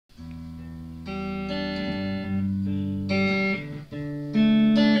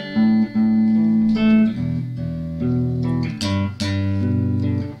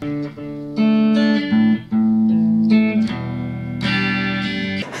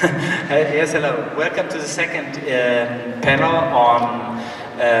Yes, hello. Welcome to the second panel on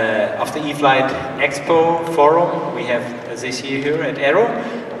of the e-Flight-expo forum we have this year here at aeERO.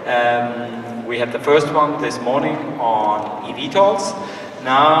 We had the first one this morning on eVTOLs.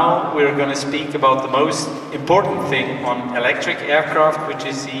 Now we're going to speak about the most important thing on electric aircraft, which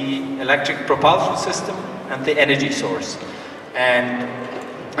is the electric propulsion system and the energy source. And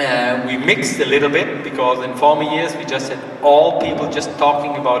we mixed a little bit because in former years we just had all people just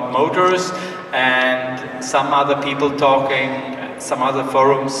talking about motors and some other people talking, some other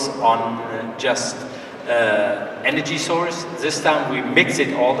forums on just energy source. This time we mix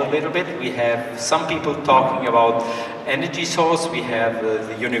it all a little bit. We have some people talking about energy source. We have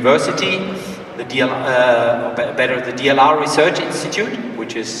the university, the DLR Research Institute,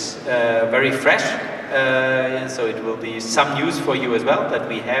 which is very fresh. So it will be some news for you as well, that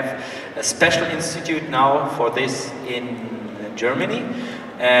we have a special institute now for this in Germany.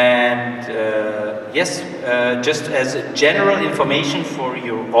 And yes, just as a general information for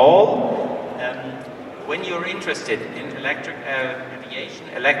you all, when you're interested in electric aviation,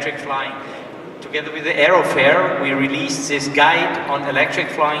 electric flying, together with the aeERO Fair, we released this guide on electric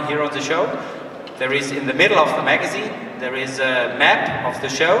flying here on the show. There is in the middle of the magazine, there is a map of the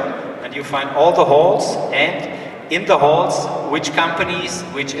show, and you find all the halls, and in the halls, which companies,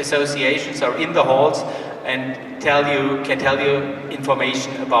 which associations are in the halls, and can tell you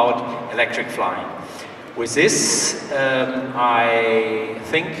information about electric flying. With this, I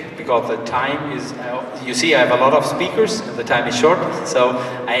think, because the time is, you see I have a lot of speakers, and the time is short, so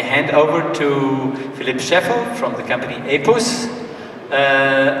I hand over to Philipp Scheffel from the company APUS,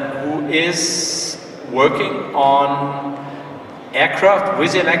 who is working on aircraft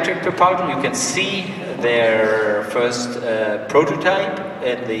with electric propulsion. You can see their first prototype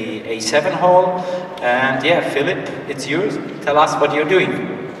in the A7 hall. And yeah, Philipp, it's yours. Tell us what you're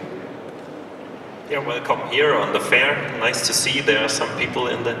doing. Yeah, welcome here on the fair. Nice to see there are some people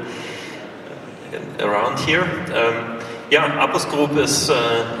around here. Yeah, APUS Group is.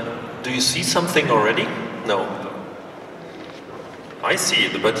 Do you see something already? No. I see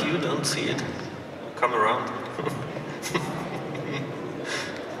it, but you don't see it. Come around.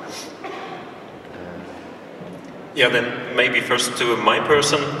 Yeah, then maybe first to my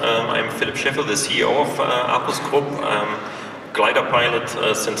person. I'm Philipp Scheffel, the CEO of APUS Group. Glider pilot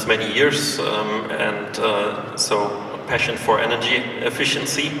since many years, and so a passion for energy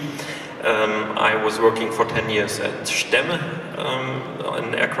efficiency. I was working for 10 years at Stemme,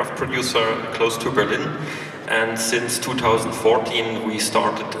 an aircraft producer close to Berlin, and since 2014 we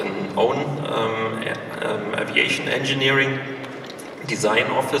started an own aviation engineering design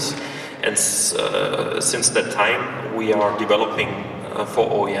office, and since that time we are developing for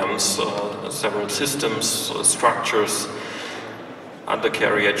OEMs several systems, structures,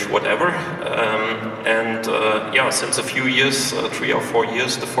 undercarriage, whatever, and yeah, since a few years, 3 or 4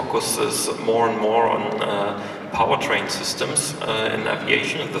 years, the focus is more and more on powertrain systems in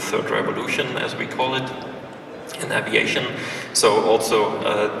aviation, the third revolution, as we call it, in aviation. So also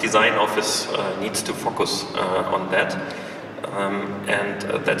design office needs to focus on that, and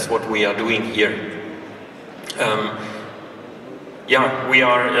that's what we are doing here. Yeah, we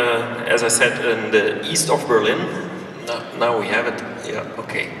are, as I said, in the east of Berlin. Now we have it. Yeah,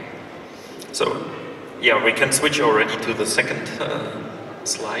 okay. So, yeah, we can switch already to the second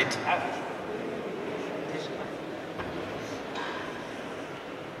slide.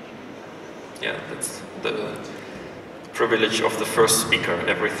 Yeah, that's the privilege of the first speaker.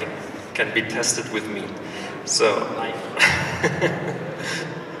 Everything can be tested with me. So,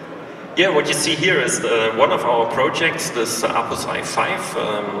 yeah, what you see here is one of our projects, this APUS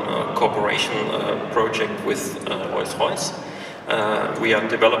i5 cooperation project with Rolls-Royce. We are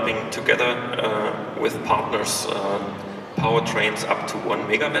developing together with partners powertrains up to 1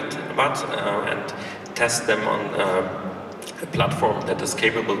 megawatt and test them on a platform that is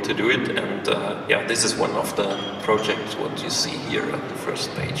capable to do it. And yeah, this is one of the projects what you see here on the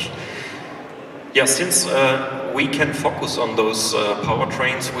first page. Yeah, since we can focus on those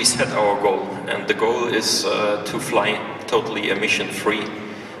powertrains, we set our goal, and the goal is to fly totally emission-free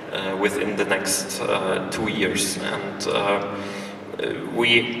within the next 2 years. And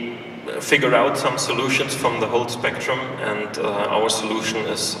we figured out some solutions from the whole spectrum, and our solution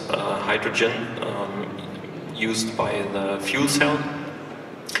is hydrogen used by the fuel cell.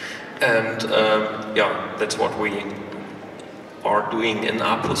 And yeah, that's what we are doing in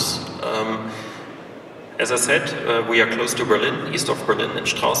APUS. As I said, we are close to Berlin, east of Berlin in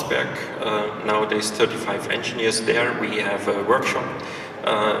Strausberg. Nowadays 35 engineers there. We have a workshop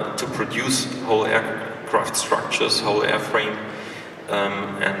to produce whole aircraft structures, whole airframe,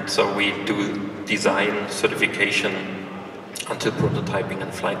 and so we do design, certification until prototyping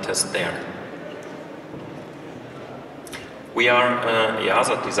and flight test there. We are an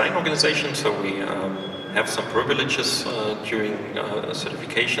EASA design organization, so we have some privileges during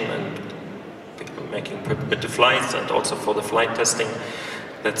certification and making permit to flights, and also for the flight testing.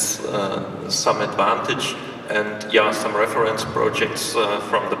 That's some advantage, and yeah, some reference projects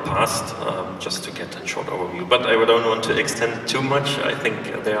from the past, just to get a short overview. But I don't want to extend too much. I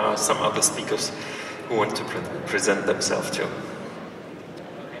think there are some other speakers who want to present themselves too.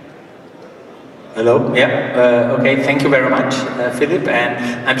 Hello. Yeah. Okay. Thank you very much, Philip.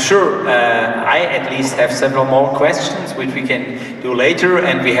 And I'm sure I at least have several more questions, which we can do later.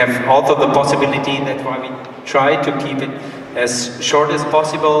 And we have also the possibility, that's why we try to keep it as short as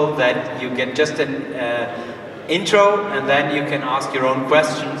possible, that you get just an intro, and then you can ask your own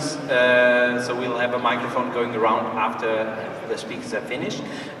questions. So we'll have a microphone going around after the speakers have finished.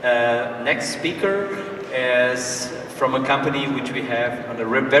 Next speaker is from a company which we have on a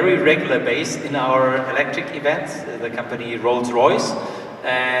very regular base in our electric events, the company Rolls-Royce.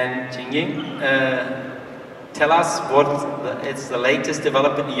 And Qinyin, tell us what is the latest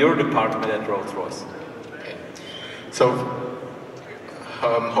development in your department at Rolls-Royce. Okay. So,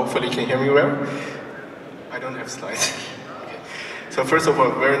 hopefully you can hear me well. I don't have slides. Okay. So first of all,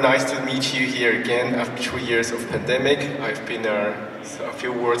 very nice to meet you here again after 2 years of pandemic. I've been a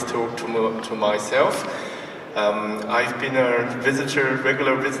few words to myself. I've been a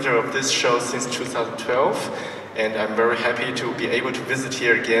regular visitor of this show since 2012, and I'm very happy to be able to visit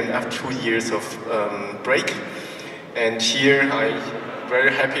here again after 2 years of break. And here I'm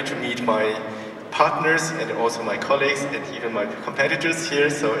very happy to meet my partners and also my colleagues and even my competitors here.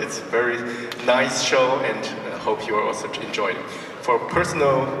 So it's a very nice show, and I hope you are also enjoying it. For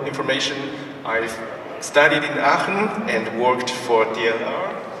personal information, I've studied in Aachen and worked for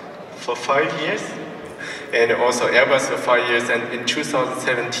DLR for 5 years. And also Airbus for 5 years, and in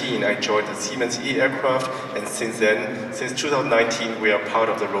 2017 I joined the Siemens e-aircraft, and since then, since 2019, we are part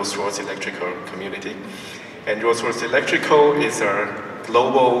of the Rolls-Royce Electrical community. And Rolls-Royce Electrical is a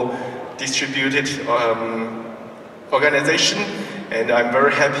global distributed organization, and I'm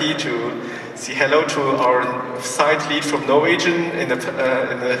very happy to say hello to our site lead from Norwegian in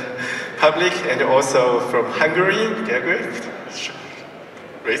the public, and also from Hungary, Gergely.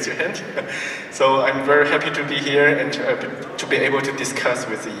 Raise your hand. So I'm very happy to be here and to be able to discuss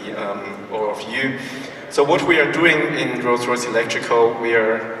with all of you. So what we are doing in Rolls-Royce Electrical, we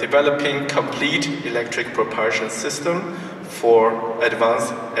are developing complete electric propulsion system for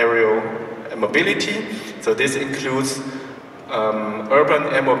advanced aerial mobility. So this includes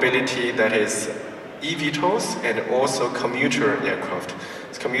urban air mobility, that is eVTOLs, and also commuter aircraft.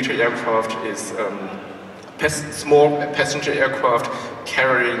 This commuter aircraft is small passenger aircraft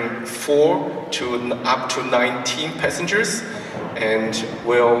carrying 4 to up to 19 passengers, and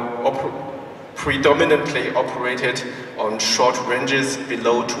will predominantly operated on short ranges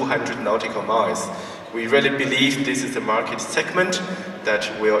below 200 nautical miles. We really believe this is a market segment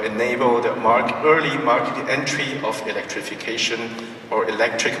that will enable the early market entry of electrification or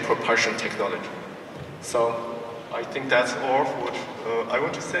electric propulsion technology. So I think that's all what I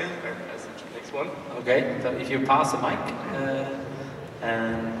want to say. One. Okay, so if you pass the mic,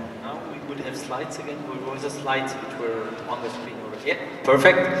 and now we would have slides again. What was the slides which were on the screen already? Yeah,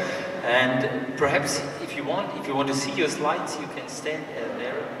 perfect. And perhaps if you want to see your slides, you can stand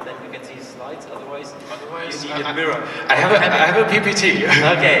there, then you can see the slides. Otherwise you need a mirror. I have a PPT.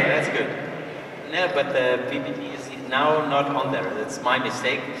 Okay, that's good. No, but the PPT is now not on there. That's my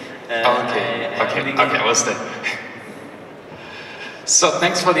mistake. Okay, I will stay. So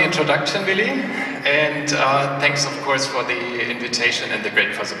thanks for the introduction, Willi, and thanks of course for the invitation and the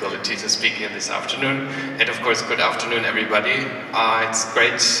great possibility to speak here this afternoon. And of course, good afternoon everybody. It's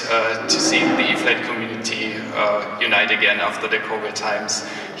great to see the e-flight community unite again after the COVID times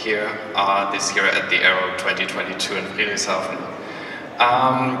here this year at the aeAERO 2022 in Friedrichshafen.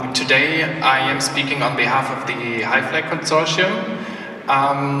 Today I am speaking on behalf of the HyFly consortium,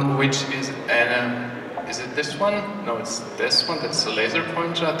 which is is it this one? No, it's this one. That's the laser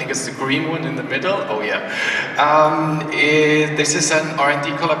pointer. I think it's the green one in the middle. Oh yeah. This is an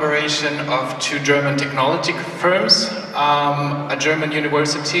R&D collaboration of 2 German technology firms, a German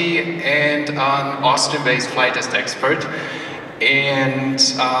university and an Austrian-based flight test expert. And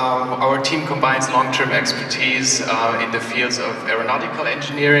our team combines long-term expertise in the fields of aeronautical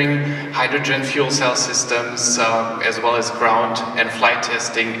engineering, hydrogen fuel cell systems, as well as ground and flight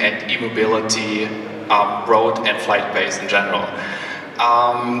testing and e-mobility, road and flight base in general.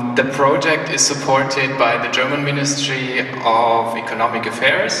 The project is supported by the German Ministry of Economic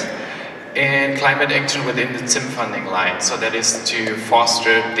Affairs and climate action within the ZIM funding line. So that is to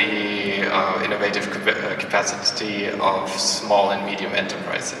foster the innovative capacity of small and medium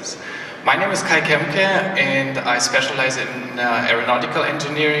enterprises. My name is Kemke, and I specialize in aeronautical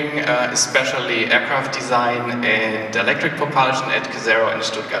engineering, especially aircraft design and electric propulsion at eAERO in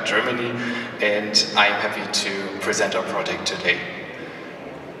Stuttgart, Germany, and I'm happy to present our project today.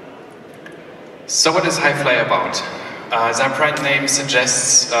 So what is HyFly about? As our brand name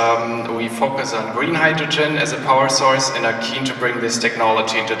suggests, we focus on green hydrogen as a power source and are keen to bring this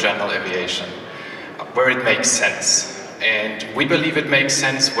technology into general aviation, where it makes sense. And we believe it makes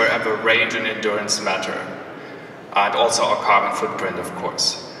sense wherever range and endurance matter, and also our carbon footprint, of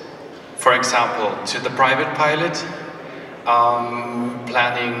course. For example, to the private pilot,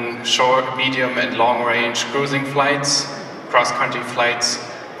 planning short, medium and long range cruising flights, cross-country flights,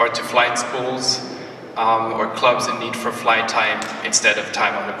 or to flight schools or clubs in need for flight time instead of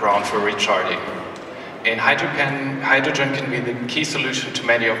time on the ground for recharging. And hydrogen can be the key solution to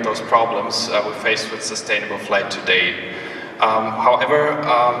many of those problems we face with sustainable flight today. However,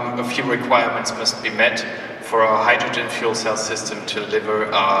 a few requirements must be met for a hydrogen fuel cell system to deliver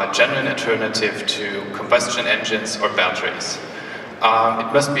a genuine alternative to combustion engines or batteries.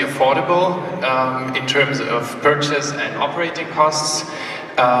 It must be affordable in terms of purchase and operating costs.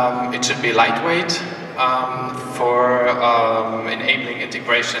 It should be lightweight for enabling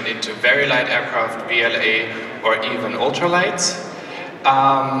integration into very light aircraft, VLA, or even ultralights.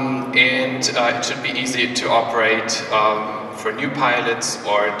 And it should be easy to operate for new pilots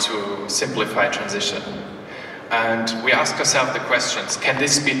or to simplify transition. And we ask ourselves the questions, can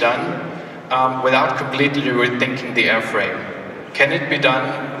this be done without completely rethinking the airframe? Can it be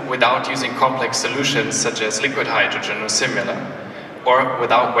done without using complex solutions such as liquid hydrogen or similar? Or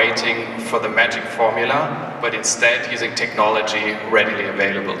without waiting for the magic formula, but instead using technology readily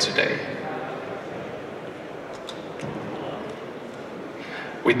available today?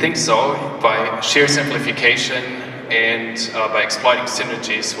 We think so by sheer simplification and by exploiting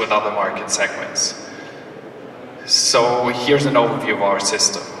synergies with other market segments. So here's an overview of our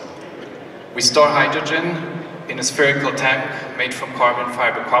system. We store hydrogen in a spherical tank made from carbon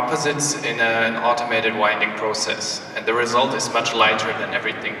fiber composites in an automated winding process. And the result is much lighter than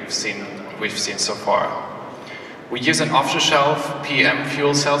everything we've seen so far. We use an off-the-shelf PM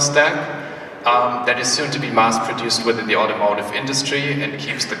fuel cell stack that is soon to be mass-produced within the automotive industry and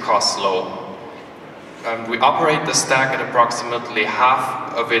keeps the costs low. We operate the stack at approximately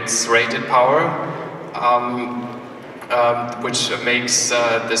half of its rated power, which makes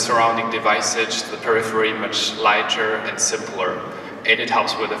the surrounding devices, the periphery, much lighter and simpler, and it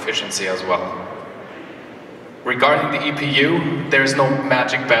helps with efficiency as well. Regarding the EPU, there is no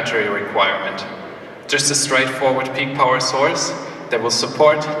magic battery requirement, just a straightforward peak power source that will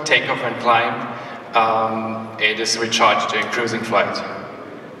support takeoff and climb. It is recharged during cruising flight.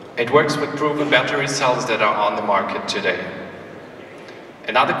 It works with proven battery cells that are on the market today.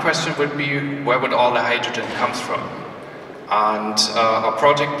 Another question would be, where would all the hydrogen come from? And our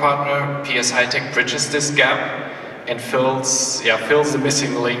project partner, PS High-Tech, bridges this gap and fills the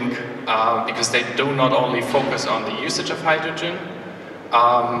missing link because they do not only focus on the usage of hydrogen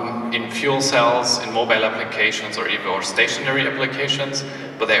in fuel cells, in mobile applications, or even stationary applications,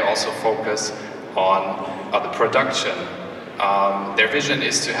 but they also focus on the production. Their vision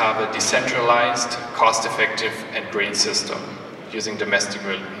is to have a decentralized, cost-effective, and green system using domestic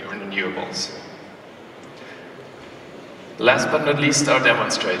renewables. Last but not least, our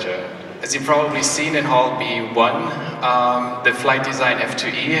demonstrator. As you've probably seen in Hall B1, the flight design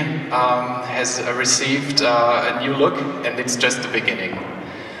F2E has received a new look, and it's just the beginning.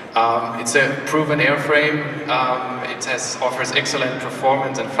 It's a proven airframe, it offers excellent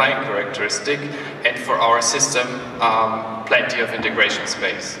performance and flying characteristic, and for our system, plenty of integration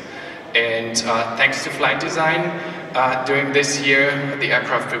space. And thanks to flight design, during this year, the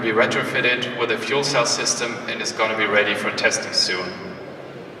aircraft will be retrofitted with a fuel cell system and is going to be ready for testing soon.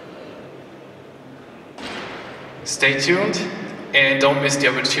 Stay tuned and don't miss the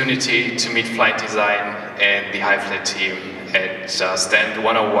opportunity to meet flight design and the HyFly team at stand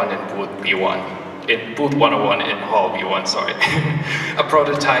 101 in booth B1. In booth 101 in Hall B1, sorry. A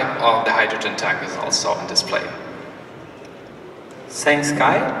prototype of the hydrogen tank is also on display. Thanks,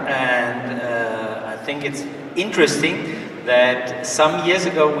 Kai, and I think it's interesting that some years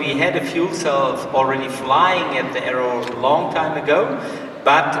ago we had a fuel cell already flying at the aero a long time ago,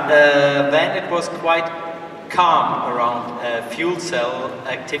 but then it was quite calm around fuel cell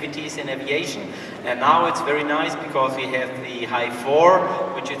activities in aviation. And now it's very nice because we have the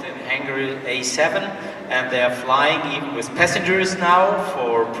HyFly, which is in hangar A7, and they are flying even with passengers now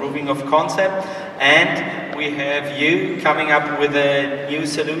for proving of concept. And we have you coming up with a new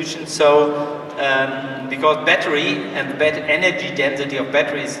solution. So because battery and the energy density of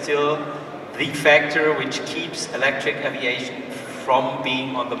battery is still the factor which keeps electric aviation from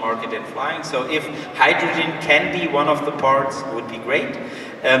being on the market and flying. So if hydrogen can be one of the parts, it would be great.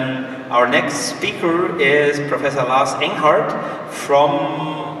 Our next speaker is Professor Lars Enghart from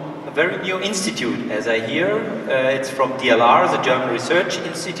a very new institute, as I hear. It's from DLR, the German Research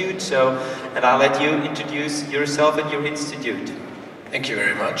Institute. And I'll let you introduce yourself and your institute. Thank you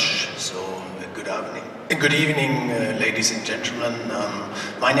very much. So, good evening, ladies and gentlemen.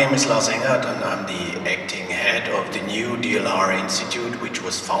 My name is Lars Enghart, and I'm the acting head of the new DLR Institute, which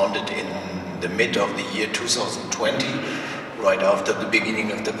was founded in the mid of the year 2020, right after the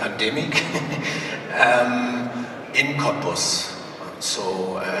beginning of the pandemic, in Cottbus.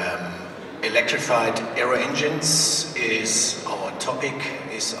 So, electrified aero engines is our topic,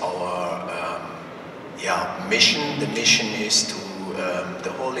 is our mission. The mission is to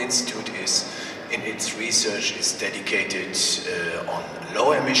the whole institute is in its research is dedicated on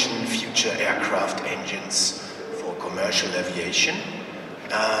low emission future aircraft engines for commercial aviation,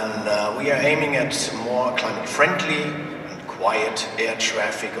 and we are aiming at more climate friendly and quiet air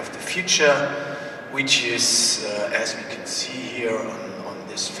traffic of the future, which is as we can see here on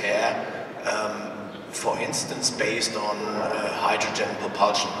this fair, for instance based on hydrogen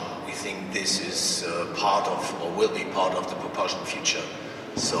propulsion. We think this is part of, or will be part of, the propulsion future.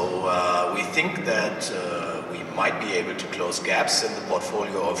 So we think that we might be able to close gaps in the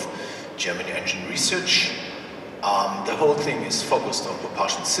portfolio of German engine research. The whole thing is focused on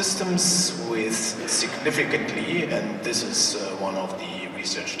propulsion systems with significantly, and this is one of the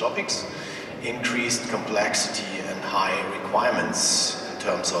research topics, increased complexity and high requirements in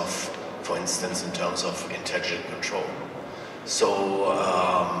terms of, for instance, in terms of intelligent control. So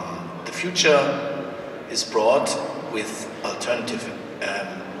the future is brought with alternative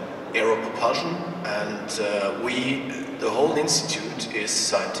aero propulsion, and the whole institute is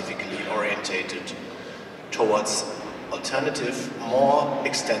scientifically orientated towards alternative, more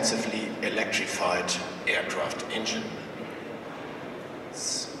extensively electrified aircraft engine.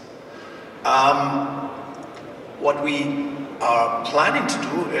 What we are planning to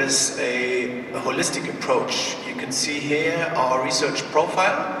do is a holistic approach. You can see here our research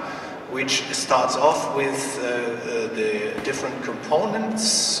profile, which starts off with the different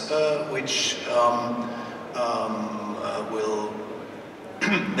components which will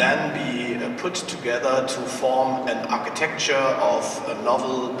then be put together to form an architecture of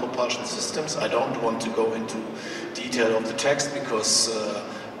novel propulsion systems. I don't want to go into detail of the text because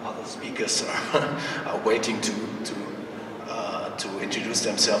other speakers are waiting to introduce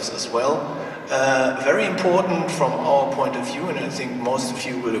themselves as well. Very important from our point of view, and I think most of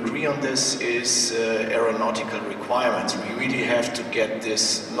you will agree on this, is aeronautical requirements. We really have to get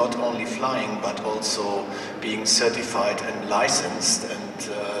this not only flying but also being certified and licensed,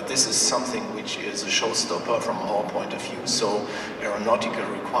 and this is something which is a showstopper from our point of view. So aeronautical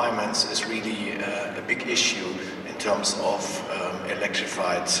requirements is really a big issue in terms of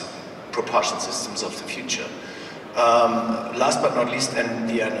electrified propulsion systems of the future. Last but not least, and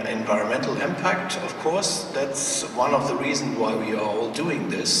the environmental impact, of course, that's one of the reasons why we are all doing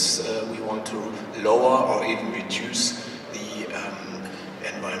this. We want to lower or even reduce the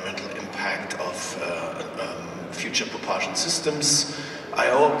environmental impact of future propulsion systems. I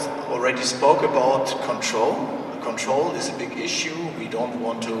already spoke about control. Control is a big issue. We don't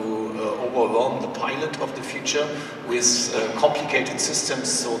want to overwhelm the pilot of the future with complicated systems,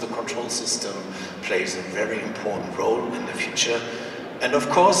 so the control system plays a very important role in the future. And of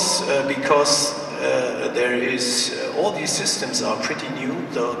course, because there is, all these systems are pretty new,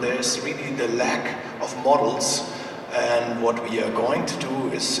 though there's really the lack of models, and what we are going to do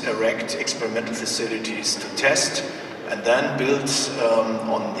is erect experimental facilities to test and then build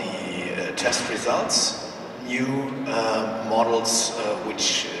on the test results new models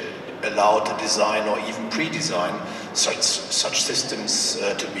which allow to design or even pre-design such systems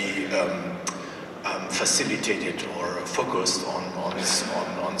to be facilitated or focused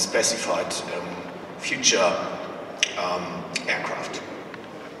on specified future aircraft.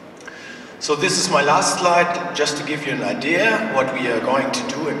 So this is my last slide, just to give you an idea what we are going to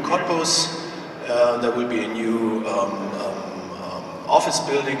do in Cottbus. There will be a new office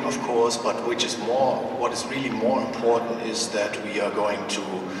building, of course, but what is really more important is that we are going to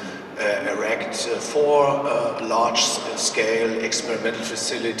erect 4 large-scale experimental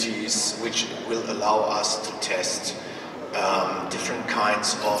facilities which will allow us to test different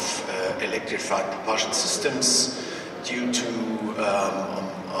kinds of electrified propulsion systems due to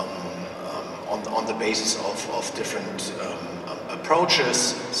on the basis of different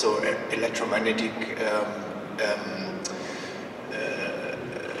approaches, so electromagnetic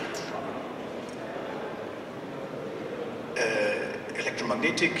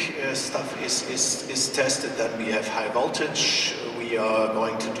stuff is tested. Then we have high voltage. We are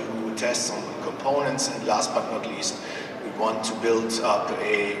going to do tests on components, and last but not least, we want to build up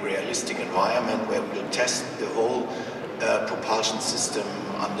a realistic environment where we will test the whole propulsion system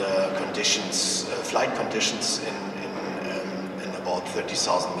under conditions, flight conditions in about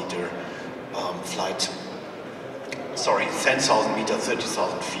 30,000 meter flight. Sorry, 10,000 meter,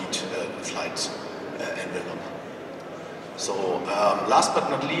 30,000 feet flight envelope. So last but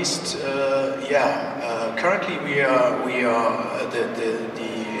not least, currently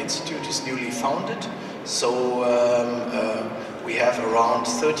the institute is newly founded. So we have around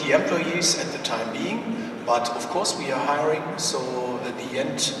 30 employees at the time being. But of course we are hiring, so in the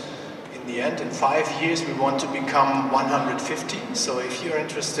end, in 5 years, we want to become 150. So if you're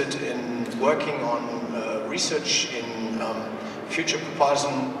interested in working on research in future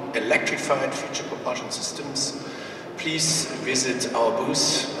propulsion, electrified future propulsion systems, please visit our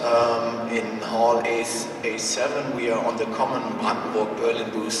booth in Hall A7. We are on the common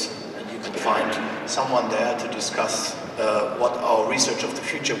Brandenburg-Berlin booth, and you can find someone there to discuss what our research of the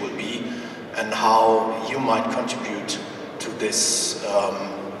future will be, and how you might contribute to this,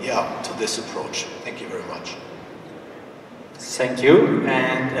 to this approach. Thank you very much. Thank you.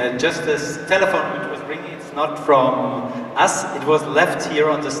 And just this telephone which was ringing, it's not from us. It was left here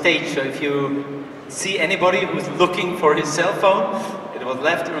on the stage. So if you see anybody who's looking for his cell phone, it was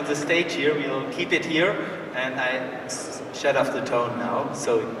left on the stage here. We'll keep it here, and I shut off the tone now,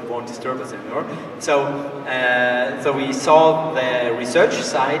 so it won't disturb us anymore. So, so we saw the research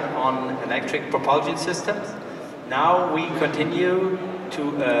side on electric propulsion systems. Now we continue to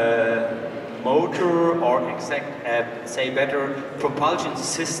motor, or say better, propulsion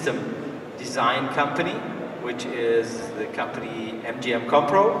system design company, which is the company MGM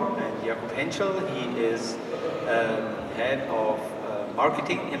Compro, and Jakob Henschel. He is head of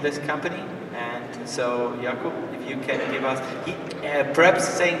marketing in this company. And so, Jakob, if you can give us, perhaps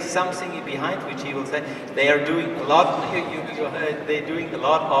saying something behind which he will say, they are doing a lot. They're doing a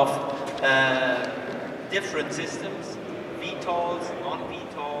lot of different systems, VTOLs,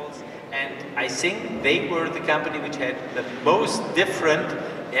 non-VTOLs, and I think they were the company which had the most different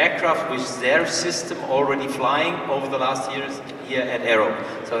aircraft with their system already flying over the last years here at aeAERO.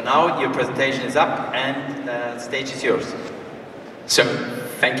 So now your presentation is up, and the stage is yours. So,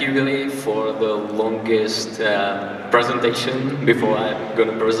 thank you, Willi, for the longest presentation before I'm going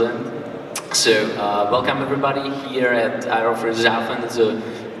to present. So, welcome everybody here at aeAERO Friedrichshafen. It's a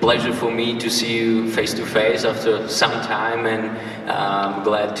pleasure for me to see you face to face after some time, and I'm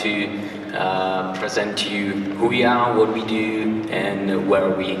glad to present to you who we are, what we do, and where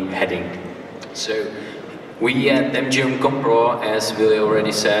we're heading. So, we at MGM Compro, as Willi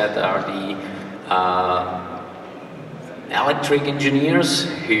already said, are the electric engineers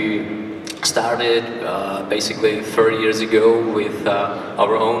who started basically 30 years ago with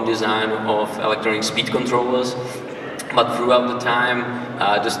our own design of electronic speed controllers. But throughout the time,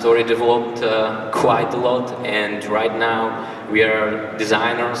 the story developed quite a lot, and right now we are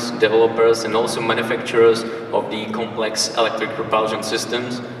designers, developers, and also manufacturers of the complex electric propulsion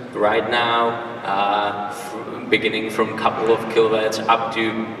systems. Right now, beginning from a couple of kilowatts up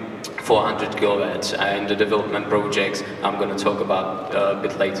to 400 kilowatts in the development projects I'm going to talk about a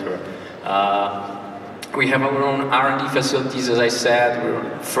bit later. We have our own R&D facilities, as I said. We're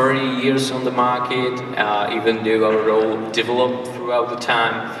 30 years on the market, even though our role developed throughout the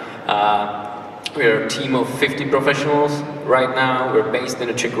time. We're a team of 50 professionals right now. We're based in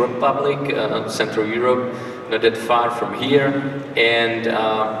the Czech Republic, Central Europe, not that far from here, and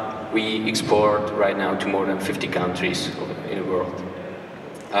we export right now to more than 50 countries in the world.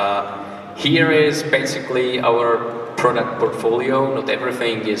 Here is basically our product portfolio. Not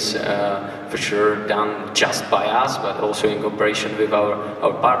everything is for sure done just by us, but also in cooperation with our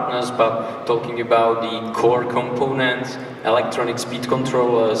partners. But talking about the core components, electronic speed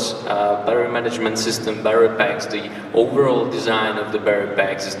controllers, battery management system, battery packs, the overall design of the battery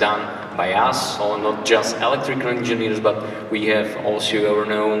packs is done by us, so not just electrical engineers, but we have also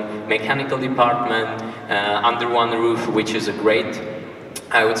our own mechanical department under one roof, which is a great,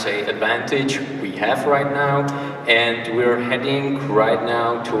 I would say, advantage we have right now. and we're heading right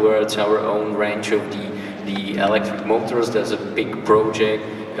now towards our own range of the electric motors. There's a big project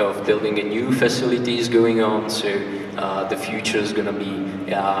of building a new facilities going on, so the future is going to be,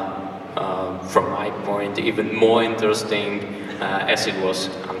 from my point, even more interesting as it was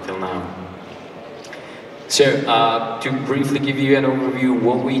until now. So, to briefly give you an overview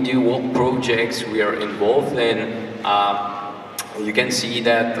what we do, what projects we are involved in, you can see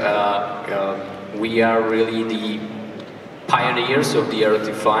that we are really the pioneers of the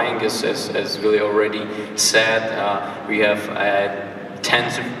aerotic flying, as Willi already said. We have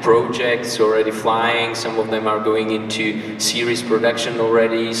tens of projects already flying, some of them are going into series production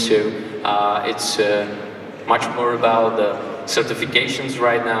already, so it's much more about the certifications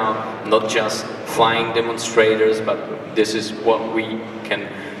right now, not just flying demonstrators, but this is what we can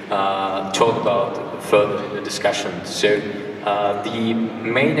talk about further in the discussion. So the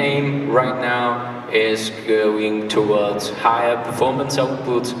main aim right now is going towards higher performance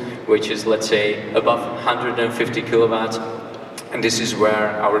outputs, which is, let's say, above 150 kilowatts, and this is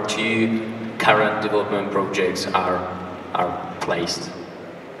where our two current development projects are placed.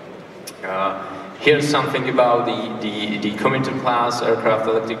 Here's something about the Commuter class aircraft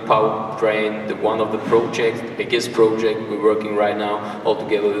electric powertrain, one of the projects, the biggest project we're working right now, all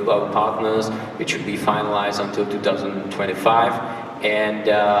together with our partners, which should be finalized until 2025, and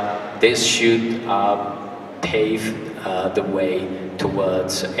this should pave the way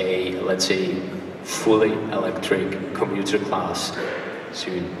towards a, let's say, fully electric commuter class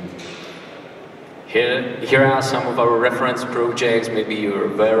soon. Here are some of our reference projects, maybe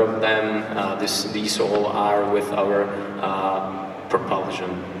you're aware of them. These all are with our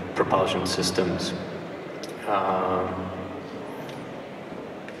propulsion systems.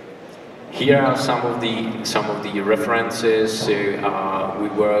 Here are some of the references. We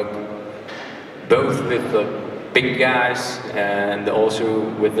work both with the big guys and also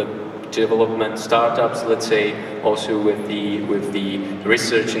with the development startups, let's say, also with the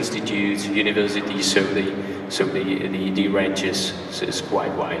research institutes, universities, so the range is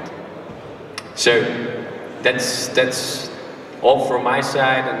quite wide. So that's all from my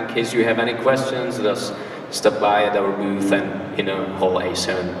side, and in case you have any questions, just stop by at our booth and in Hall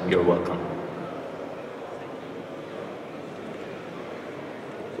A7, you're welcome.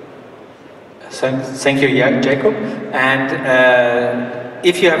 Thank you, Jacob. And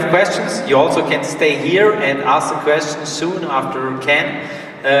if you have questions, you also can stay here and ask the questions soon after Ken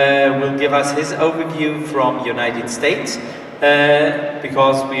will give us his overview from United States,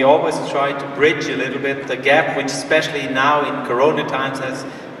 because we always try to bridge a little bit the gap, which especially now in Corona times has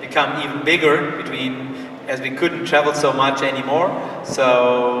become even bigger between, as we couldn't travel so much anymore.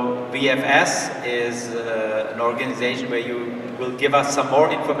 So VFS is an organization where you will give us some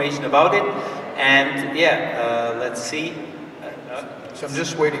more information about it. And yeah, let's see. So I'm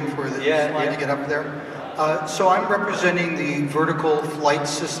just waiting for the slide to get up there. So I'm representing the Vertical Flight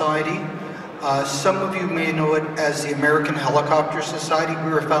Society. Some of you may know it as the American Helicopter Society.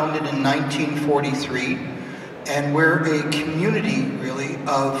 We were founded in 1943, and we're a community, really,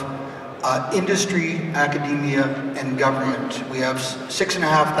 of industry, academia, and government. We have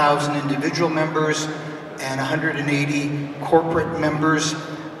 6,500 individual members and 180 corporate members,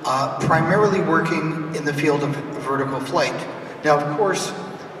 primarily working in the field of vertical flight. Now, of course,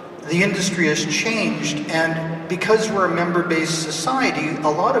 the industry has changed, and because we're a member-based society, a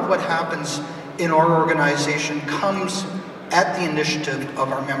lot of what happens in our organization comes at the initiative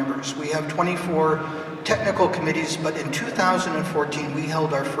of our members. We have 24 technical committees, but in 2014 we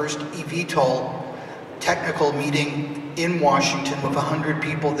held our first eVTOL technical meeting in Washington with 100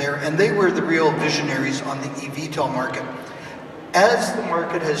 people there, and they were the real visionaries on the eVTOL market. As the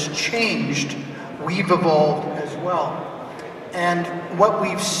market has changed, we've evolved as well. And what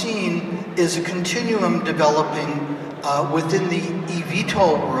we've seen is a continuum developing within the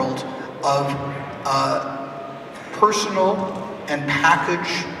eVTOL world of personal and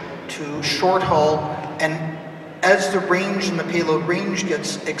package to short haul. And as the range and the payload range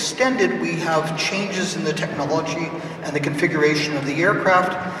gets extended, we have changes in the technology and the configuration of the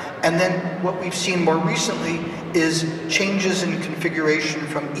aircraft. And then what we've seen more recently is changes in configuration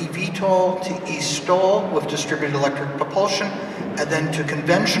from eVTOL to eSTOL with distributed electric propulsion, and then to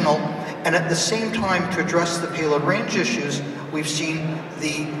conventional. And at the same time, to address the payload range issues, we've seen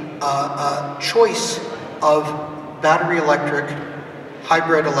the choice of battery electric,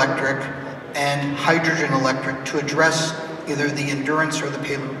 hybrid electric, and hydrogen electric to address either the endurance or the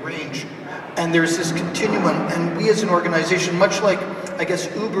payload range. And there's this continuum, and we as an organization, much like, I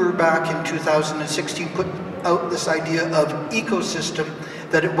guess, Uber back in 2016 put out this idea of ecosystem,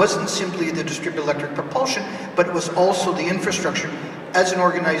 that it wasn't simply the distributed electric propulsion, but it was also the infrastructure. As an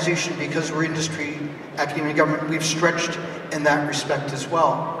organization, because we're industry, academia, and government, we've stretched in that respect as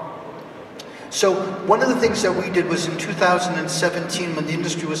well. So one of the things that we did was in 2017, when the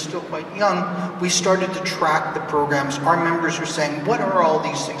industry was still quite young, we started to track the programs. Our members were saying, what are all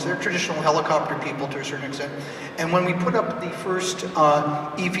these things? They're traditional helicopter people to a certain extent. And when we put up the first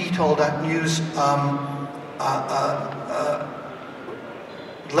eVTOL.news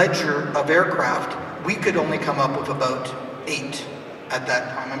ledger of aircraft, we could only come up with about 8 at that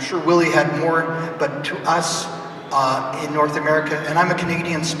time. I'm sure Willi had more, but to us, in North America, and I'm a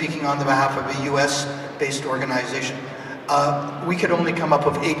Canadian speaking on the behalf of a US-based organization, we could only come up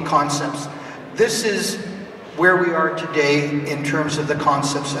with 8 concepts. This is where we are today in terms of the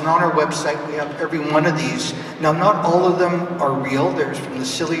concepts, and on our website we have every one of these. Now, not all of them are real. There's from the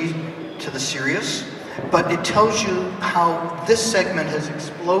silly to the serious, but it tells you how this segment has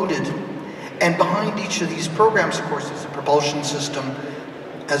exploded, and behind each of these programs, of course, is a propulsion system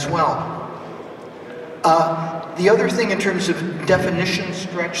as well. The other thing in terms of definition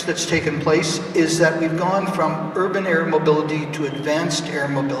stretch that's taken place is that we've gone from urban air mobility to advanced air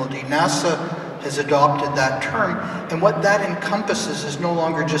mobility. NASA has adopted that term, and what that encompasses is no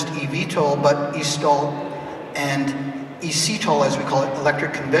longer just eVTOL, but eSTOL and eCTOL, as we call it,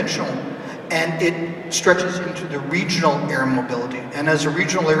 electric conventional, and it stretches into the regional air mobility. And as a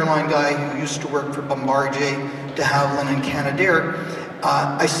regional airline guy who used to work for Bombardier, de Havilland, and Canadair,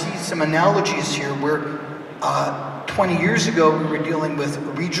 I see some analogies here where 20 years ago we were dealing with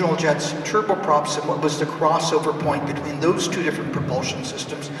regional jets and turboprops, and what was the crossover point between those two different propulsion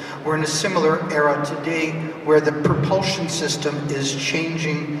systems. We're in a similar era today where the propulsion system is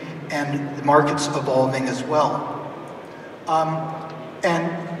changing and the market's evolving as well.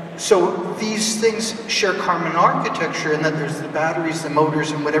 And so these things share common architecture in that there's the batteries, the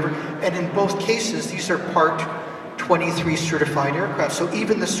motors, and whatever, and in both cases these are Part 23 certified aircraft. So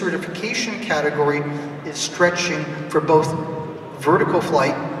even the certification category is stretching for both vertical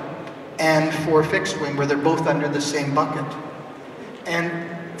flight and for fixed wing, where they're both under the same bucket. And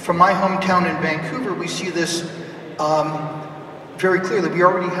from my hometown in Vancouver, we see this very clearly. We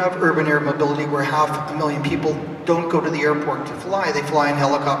already have urban air mobility where 500,000 people don't go to the airport to fly. They fly in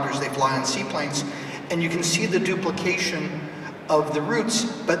helicopters, they fly on seaplanes. And you can see the duplication of the routes,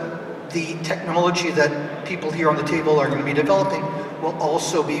 but the technology that people here on the table are going to be developing will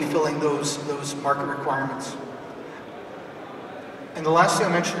also be filling those market requirements. And the last thing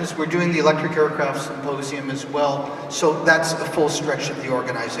I mentioned is we're doing the Electric Aircraft Symposium as well, so that's a full stretch of the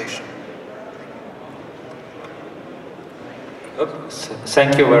organization. Oops.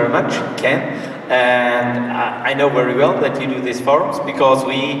 Thank you very much, Ken. And I know very well that you do these forums because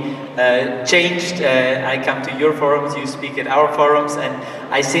we changed. I come to your forums, you speak at our forums, and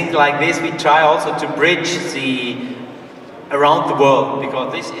I think like this we try also to bridge the around the world,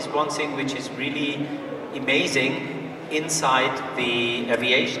 because this is one thing which is really amazing inside the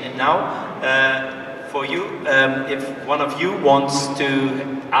aviation. And now for you, if one of you wants to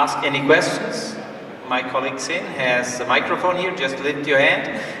ask any questions, my colleague Sin has a microphone here. Just lift your hand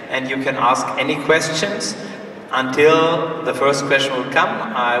and you can ask any questions. Until the first question will come,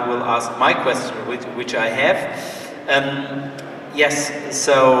 I will ask my question, which I have. Yes,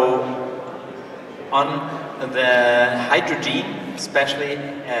 so on the hydrogen, especially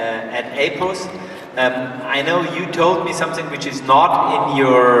at APUS, I know you told me something which is not in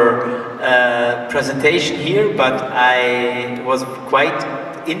your presentation here, but I was quite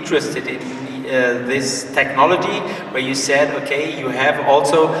interested in this technology where you said, okay, you have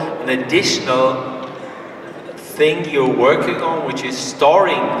also an additional thing you're working on, which is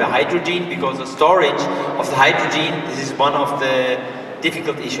storing the hydrogen, because the storage of the hydrogen, this is one of the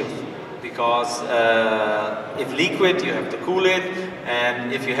difficult issues. Because if liquid, you have to cool it,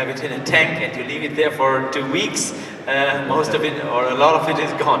 and if you have it in a tank and you leave it there for 2 weeks, most of it, or a lot of it,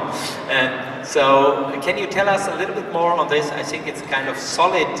 is gone. So can you tell us a little bit more on this? I think it's a kind of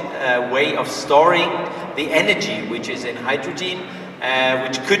solid way of storing the energy which is in hydrogen,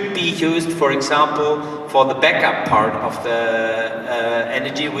 which could be used, for example, for the backup part of the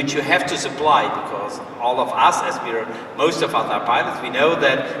energy which you have to supply, because all of us, as most of us are pilots, we know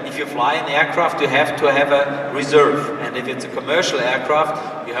that if you fly an aircraft, you have to have a reserve, and if it's a commercial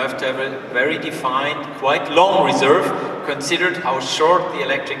aircraft, you have to have a very defined, quite long reserve, considered how short the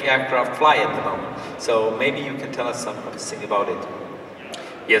electric aircraft fly at the moment. So maybe you can tell us something about it.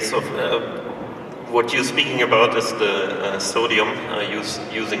 Yes, so what you're speaking about is the sodium,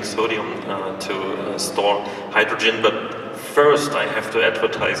 using sodium to store hydrogen. But first I have to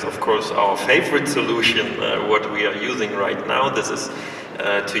advertise, of course, our favorite solution, what we are using right now. This is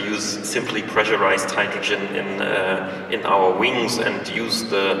to use simply pressurized hydrogen in our wings and use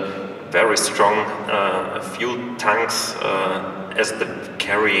the very strong fuel tanks as the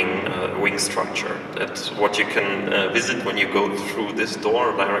carrying wing structure. That's what you can visit when you go through this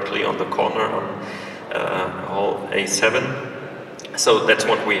door directly on the corner on hall A7. So that's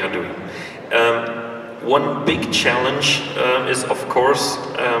what we are doing. One big challenge is, of course,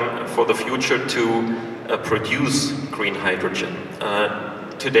 for the future to produce green hydrogen.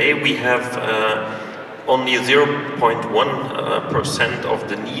 Today we have only 0.1% of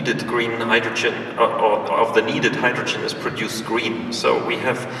the needed green hydrogen, or of the needed hydrogen is produced green. So we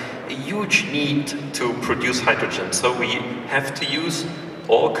have a huge need to produce hydrogen. So we have to use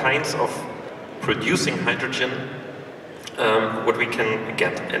all kinds of producing hydrogen what we can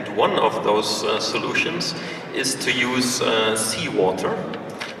get. And one of those solutions is to use seawater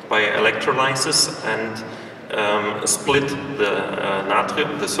by electrolysis and split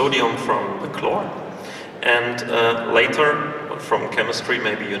the sodium from the chlor. And later, from chemistry,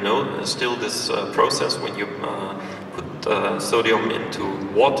 maybe you know, still this process when you put sodium into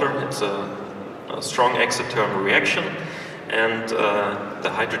water, it's a strong exothermal reaction, and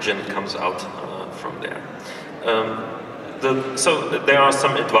the hydrogen comes out from there. So there are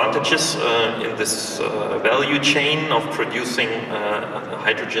some advantages in this value chain of producing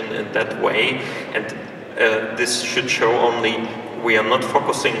hydrogen in that way, and this should show only we are not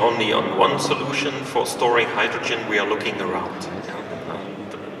focusing only on one solution for storing hydrogen, we are looking around.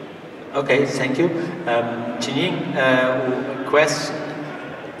 Okay, thank you. Qinyin, question,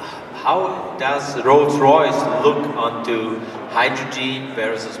 how does Rolls-Royce look onto hydrogen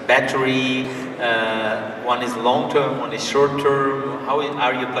versus battery? One is long-term, one is short-term. How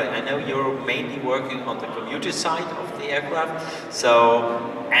are you playing? I know you're mainly working on the commuter side of the aircraft,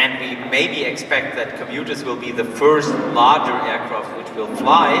 and we maybe expect that commuters will be the first larger aircraft which will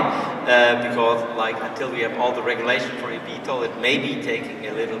fly, because until we have all the regulation for eVTOL, it may be taking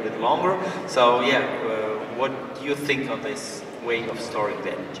a little bit longer. So yeah, what do you think on this way of storing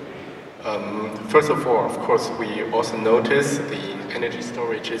the energy? First of all, of course, we also notice the energy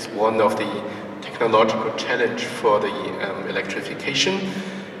storage is one of the technological challenge for the electrification,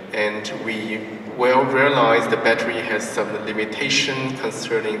 and we well realize the battery has some limitation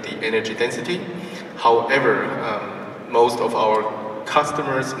concerning the energy density. However, most of our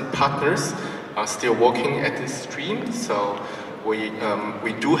customers and partners are still working at this stream, so we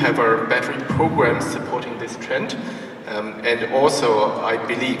do have our battery programs supporting this trend. And also, I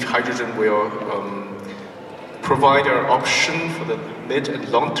believe hydrogen will provide an option for the mid and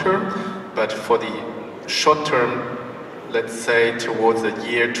long term, but for the short term, let's say towards the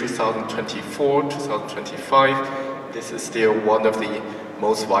year 2024, 2025, this is still one of the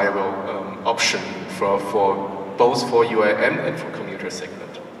most viable option for both for UAM and for commuter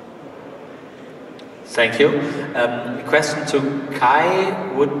segment. Thank you. The question to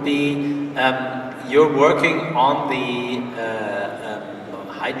Kai would be, you're working on the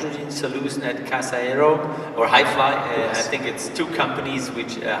hydrogen solution at eAERO or HyFly. I think it's two companies,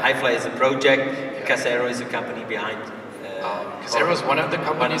 which HyFly is a project, eAERO is a company behind. eAERO is one of the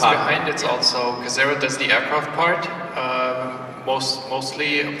companies behind. It's also eAERO does the aircraft part.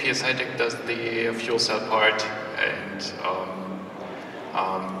 Mostly PS Hightech does the fuel cell part, and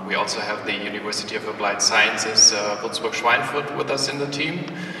we also have the University of Applied Sciences Würzburg-Schweinfurt with us in the team,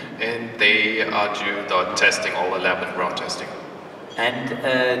 and they do the testing, all the lab and ground testing.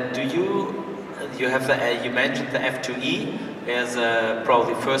 And do you have you mentioned the F2E as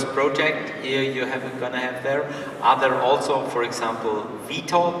probably first project you're gonna have there. Are there also, for example,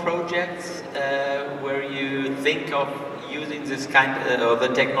 VTOL projects where you think of using this kind of the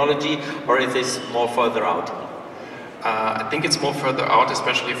technology, or is this more further out? I think it's more further out,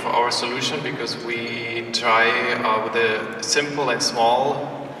 especially for our solution, because we try with a simple and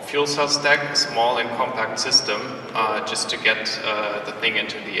small fuel cell stack, small and compact system, just to get the thing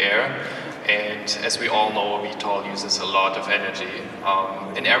into the air. And as we all know, VTOL uses a lot of energy.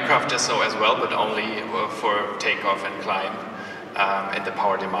 In aircraft is so as well, but only for takeoff and climb. And the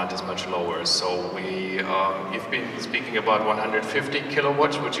power demand is much lower. So you've been speaking about 150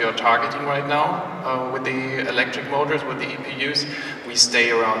 kilowatts, which you are targeting right now with the electric motors, with the EPUs. We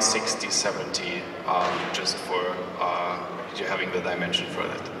stay around 60, 70, just for having the dimension for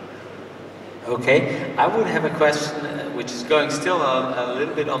that. Okay, I would have a question which is going still a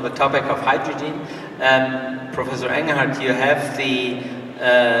little bit on the topic of hydrogen. Professor Engelhardt, you have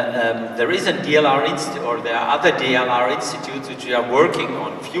there is a DLR institute, or there are other DLR institutes which are working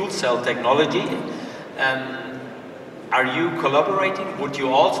on fuel cell technology. are you collaborating? Would you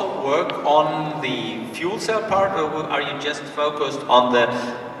also work on the fuel cell part, or are you just focused on the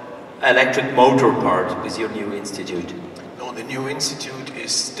electric motor part with your new institute? No, the new institute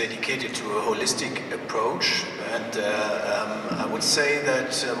is dedicated to a holistic approach, and I would say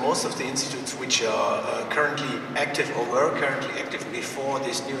that most of the institutes which are currently active or were currently active before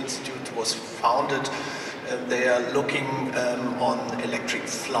this new institute was founded, they are looking on electric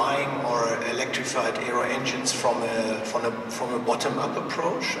flying or electrified aero engines from a bottom-up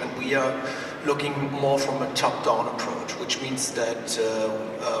approach, and we are looking more from a top-down approach, which means that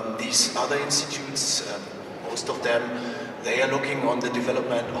these other institutes, most of them, they are looking on the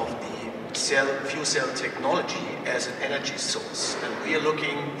development of the fuel cell technology as an energy source, and we are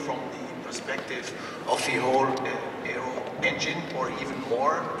looking from the perspective of the whole aero engine, or even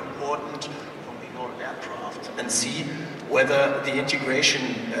more important, aircraft, and see whether the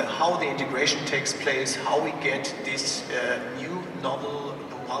integration, how the integration takes place, how we get this new novel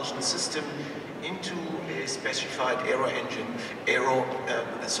propulsion system into a specified aero engine,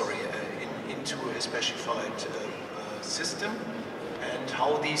 into a specified system, and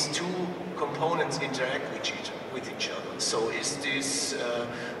how these two components interact with each other. So is this,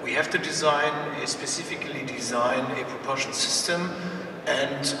 we have to specifically design a propulsion system,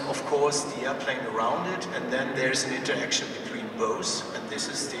 and of course the airplane around it, and then there's an interaction between both, and this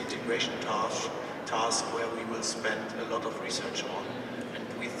is the integration task where we will spend a lot of research on.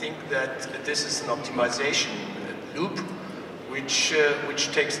 And we think that this is an optimization loop which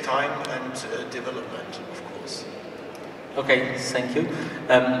takes time and development, of course. Okay, thank you.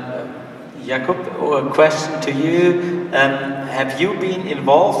 Jakob, a question to you. Have you been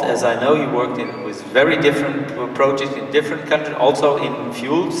involved, as I know you worked with very different projects in different countries, also in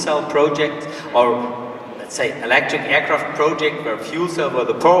fuel cell projects, or let's say electric aircraft project where fuel cell were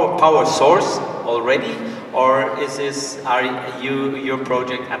the power source already, or are your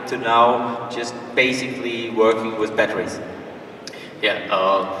project up to now just basically working with batteries? Yeah,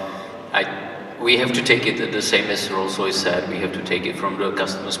 we have to take it the same as Rolls-Royce said. We have to take it from the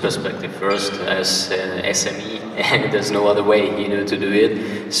customer's perspective first, as SME, and there's no other way, to do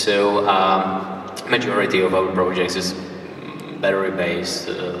it. So, majority of our projects is battery-based,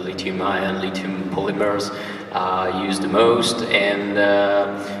 lithium-ion, lithium polymers used the most, and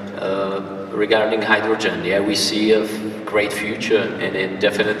regarding hydrogen, yeah, we see a great future in it,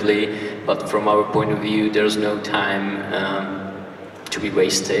 definitely. But from our point of view, there's no time to be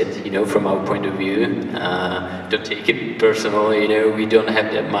wasted, from our point of view. Don't take it personally, we don't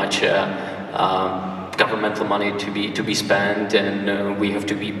have that much governmental money to be spent, and we have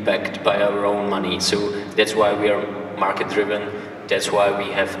to be backed by our own money. So that's why we are market driven, that's why we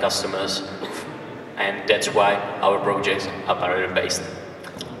have customers, and that's why our projects are battery based.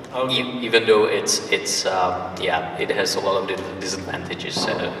 Okay. Even though it has a lot of disadvantages,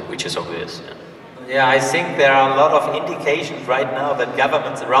 which is obvious. Yeah, I think there are a lot of indications right now that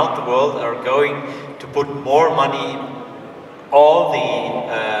governments around the world are going to put more money in all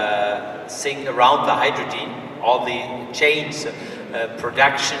the thing around the hydrogen, all the chains,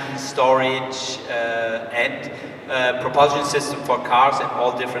 production, storage, and propulsion system for cars and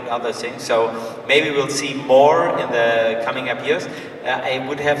all different other things. So maybe we'll see more in the coming up years. I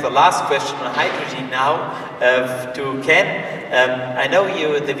would have the last question on hydrogen now to Ken. I know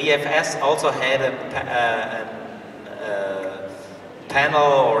the VFS also had a panel,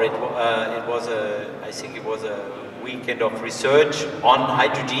 or I think it was a weekend of research on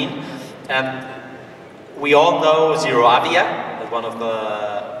hydrogen. We all know ZeroAvia, one of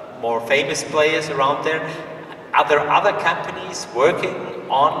the more famous players around there. Are there other companies working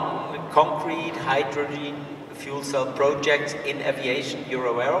on concrete hydrogen fuel cell projects in aviation you're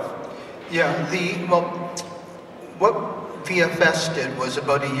aware of? Yeah, what VFS did was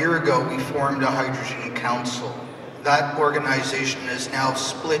about a year ago we formed a hydrogen council. That organization is now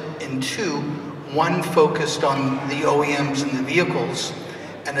split in two, one focused on the OEMs and the vehicles,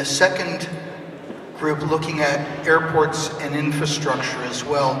 and a second group looking at airports and infrastructure as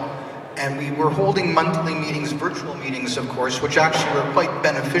well. And we were holding monthly meetings, virtual meetings of course, which actually were quite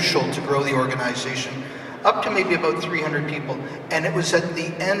beneficial to grow the organization, up to maybe about 300 people. And it was at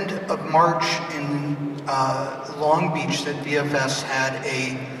the end of March in Long Beach that VFS had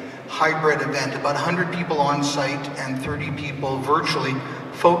a hybrid event, about 100 people on site and 30 people virtually,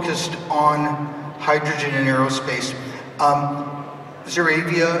 focused on hydrogen in aerospace.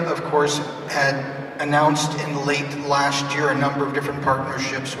 ZeroAvia, of course, had announced in late last year a number of different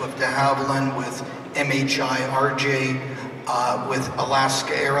partnerships with de Havilland, with MHI, RJ, with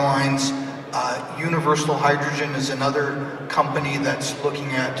Alaska Airlines. Universal Hydrogen is another company that's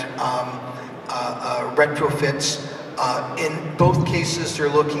looking at retrofits. In both cases, they're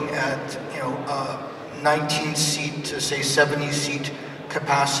looking at 19-seat to say 70-seat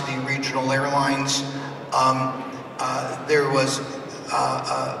capacity regional airlines. There was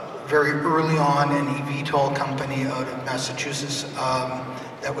very early on an eVTOL company out of Massachusetts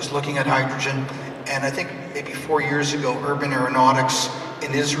that was looking at hydrogen, and I think maybe 4 years ago, Urban Aeronautics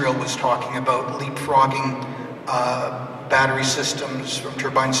in Israel was talking about leapfrogging battery systems from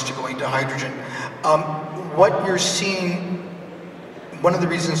turbines to going to hydrogen. What you're seeing, one of the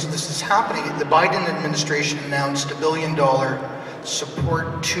reasons this is happening, the Biden administration announced $1 billion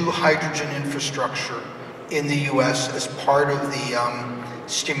support to hydrogen infrastructure in the US as part of the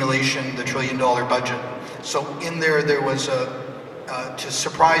stimulation, the $1 trillion budget. So in there was to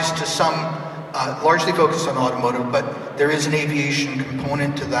surprise to some, largely focused on automotive, but there is an aviation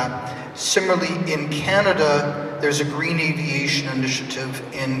component to that. Similarly, in Canada, there's a green aviation initiative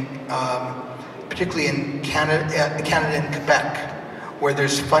in, particularly in Canada and Quebec, where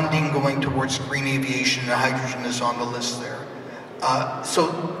there's funding going towards green aviation, and hydrogen is on the list there.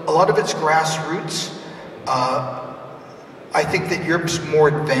 So a lot of it's grassroots. I think that Europe's more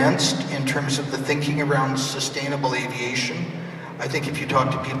advanced in terms of the thinking around sustainable aviation. I think if you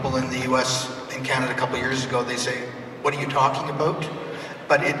talk to people in the US and Canada a couple of years ago, they say, what are you talking about?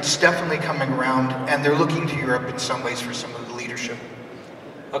 But it's definitely coming around, and they're looking to Europe in some ways for some of the leadership.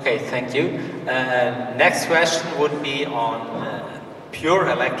 Okay, thank you. Next question would be on pure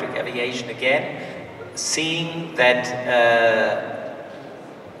electric aviation again. Seeing that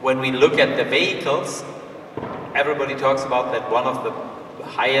when we look at the vehicles, everybody talks about that one of the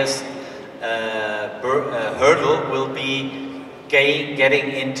highest hurdle will be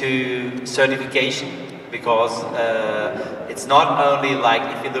getting into certification, because it's not only like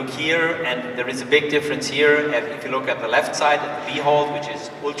if you look here, and there is a big difference here. If you look at the left side at the Behold, which is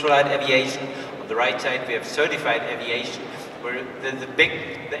ultralight aviation, on the right side we have certified aviation, where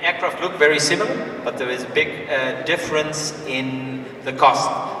the aircraft look very similar, but there is a big difference in the cost.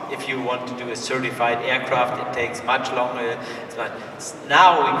 If you want to do a certified aircraft, it takes much longer.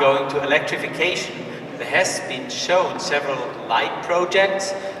 Now we're going to electrification. There has been shown several light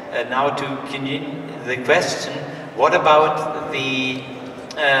projects. Now to Qinyin, the question: what about the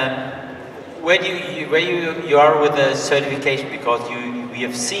where you are with the certification? Because we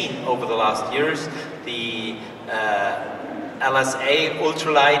have seen over the last years the LSA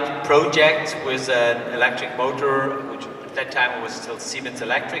ultralight project with an electric motor, which at that time was still Siemens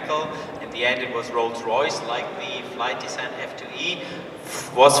Electrical. In the end, it was Rolls-Royce, like the flight design F2E,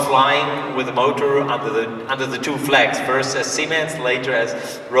 was flying with a motor under the two flags, first as Siemens, later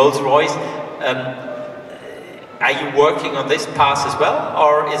as Rolls-Royce. Are you working on this path as well,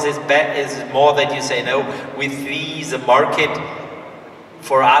 or is it more that you say, no, with these, the market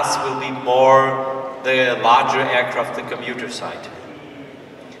for us will be more the larger aircraft, the commuter side?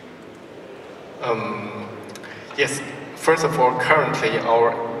 Yes, first of all, currently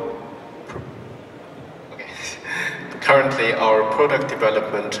our product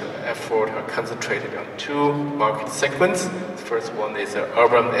development effort are concentrated on two market segments. The first one is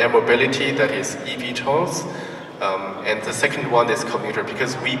urban air mobility, that is eVTOLs, and the second one is commuter,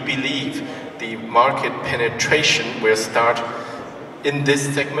 because we believe the market penetration will start in this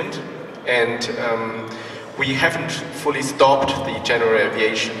segment, and we haven't fully stopped the general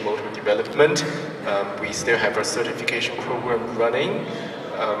aviation motor development. We still have a certification program running,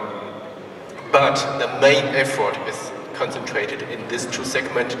 but the main effort is concentrated in this two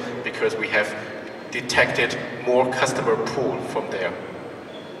segment because we have detected more customer pull from there.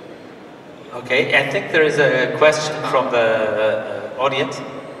 Okay, I think there is a question from the audience.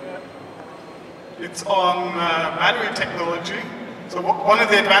 It's on battery technology. So one of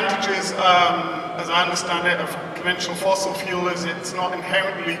the advantages, as I understand it, of conventional fossil fuel is it's not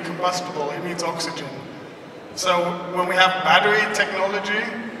inherently combustible, it needs oxygen. So when we have battery technology,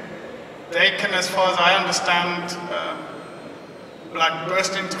 they can, as far as I understand, like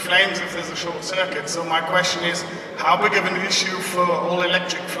burst into flames if there's a short circuit. So my question is, how big of an issue for all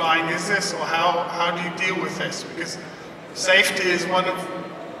electric flying is this, or how do you deal with this? Because safety is one of,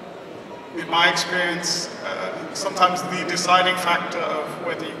 in my experience, sometimes the deciding factor of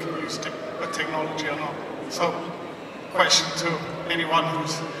whether you can use a technology or not. So, question to anyone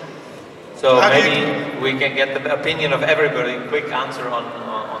who's... So maybe we can get the opinion of everybody, quick answer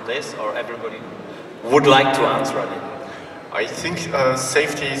on this, or everybody would like to answer on it. I think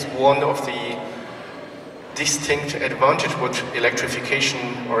safety is one of the distinct advantage what electrification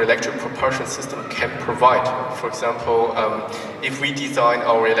or electric propulsion system can provide. For example, if we design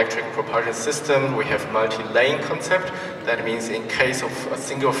our electric propulsion system, we have multi-lane concept. That means in case of a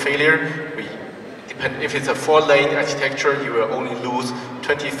single failure, if it's a 4-lane architecture, you will only lose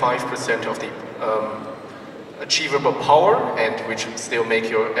 25% of the achievable power, and which will still make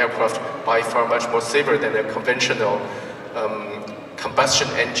your aircraft by far much more safer than a conventional combustion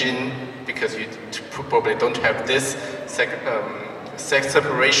engine, because you probably don't have this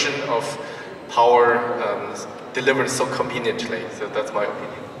separation of power delivered so conveniently. So that's my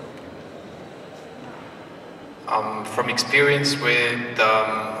opinion. From experience with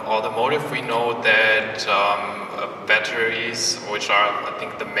automotive, we know that batteries, which are, I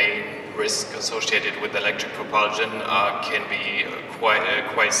think, the main risk associated with electric propulsion, can be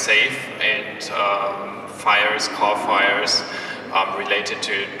quite safe, and car fires related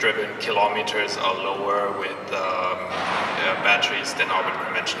to driven kilometers are lower with batteries than are with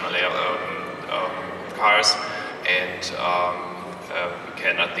conventional cars, and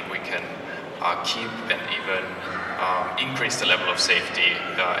I think we can keep and even increase the level of safety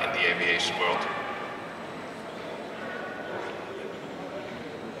in the aviation world.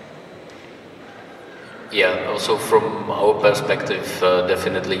 Yeah, also from our perspective,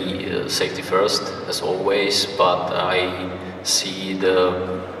 definitely safety first, as always, but I see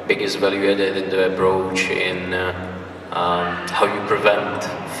the biggest value added in the approach in how you prevent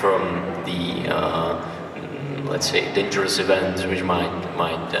from the let's say dangerous events which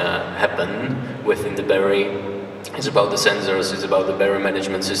might happen within the battery. It's about the sensors, it's about the battery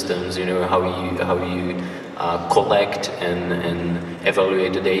management systems, you know, how you collect and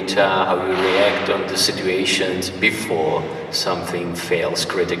evaluate the data, how you react on the situations before something fails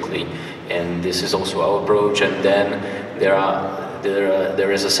critically. And this is also our approach. And then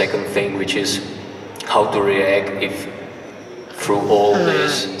there is a second thing, which is how to react if through all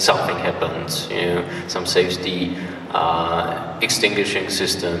this something happens, you know, some safety extinguishing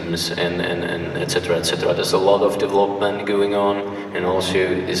systems and etc. etc. There's a lot of development going on, and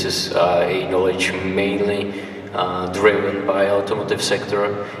also this is a knowledge mainly driven by automotive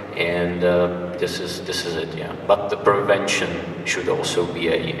sector, and this is it, yeah. But the prevention should also be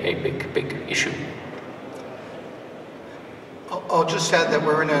a big issue. I'll just add that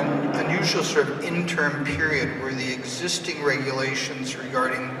we're in an unusual sort of interim period where the existing regulations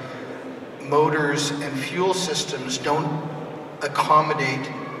regarding motors and fuel systems don't accommodate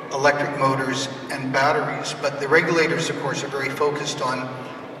electric motors and batteries, but the regulators, of course, are very focused on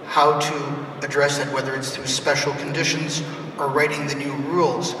how to address it, whether it's through special conditions or writing the new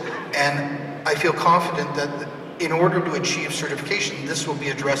rules. And I feel confident that in order to achieve certification, this will be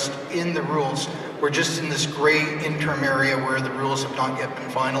addressed in the rules. We're just in this gray interim area where the rules have not yet been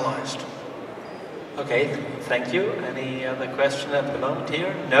finalized. Okay, thank you. Any other question at the moment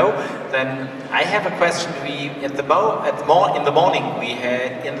here? No? Then I have a question. In the morning, we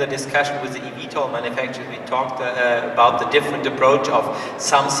had in the discussion with the eVTOL manufacturers, we talked about the different approach of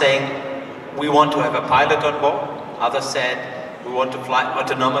some saying we want to have a pilot on board, others said we want to fly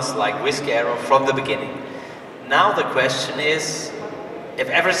autonomous like eAERO from the beginning. Now the question is, if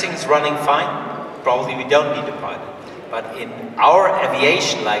everything's running fine, probably we don't need a pilot. But in our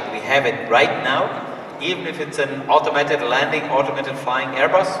aviation, like we have it right now, even if it's an automated landing, automated flying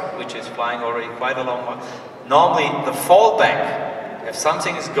Airbus, which is flying already quite a long while, normally the fallback, if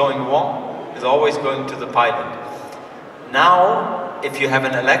something is going wrong, is always going to the pilot. Now, if you have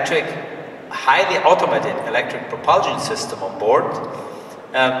an highly automated electric propulsion system on board,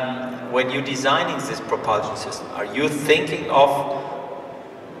 when you're designing this propulsion system, are you thinking of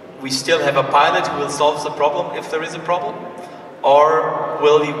we still have a pilot who will solve the problem if there is a problem? Or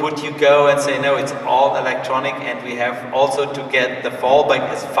would you go and say, no, it's all electronic and we have also to get the fallback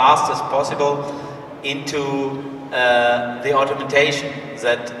as fast as possible into the automation,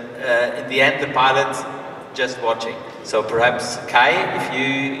 that in the end the pilot's just watching. So perhaps Kai, if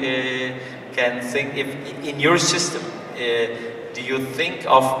you can think, if in your system, do you think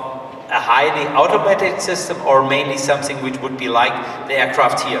of a highly automated system or mainly something which would be like the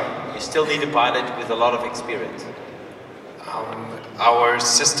aircraft here? You still need a pilot with a lot of experience. Our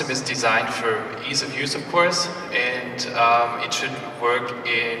system is designed for ease of use, of course, and it should work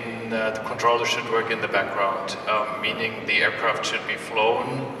the controller should work in the background, meaning the aircraft should be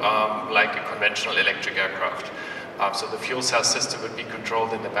flown like a conventional electric aircraft. So the fuel cell system would be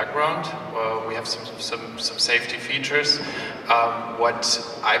controlled in the background. We have some safety features. What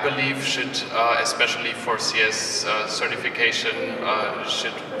I believe should, especially for CS certification,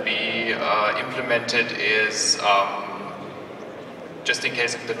 should be implemented is just in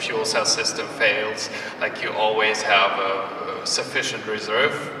case if the fuel cell system fails, like you always have a sufficient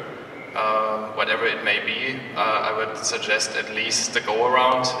reserve, whatever it may be. I would suggest at least the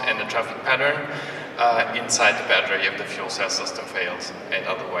go-around and the traffic pattern inside the battery if the fuel cell system fails, and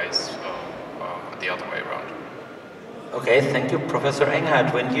otherwise the other way around. Okay, thank you, Professor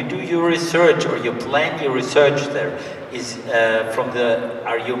Enghard. When you do your research or you plan your research there,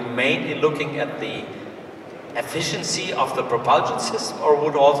 are you mainly looking at the efficiency of the propulsion system, or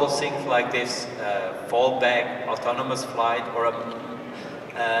would also things like this fallback, autonomous flight, or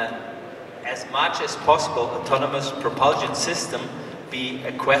as much as possible autonomous propulsion system be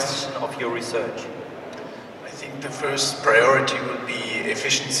a question of your research? I think the first priority will be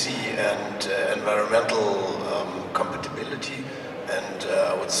efficiency and environmental compatibility, and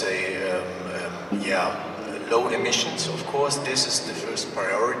I would say, low emissions, of course. This is the first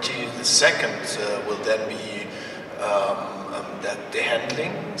priority. The second will then be that the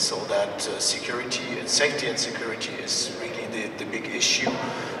handling, so that safety and security is really the big issue.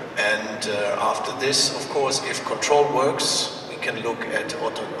 And after this, of course, if control works, we can look at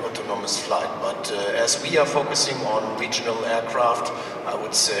autonomous flight. But as we are focusing on regional aircraft, I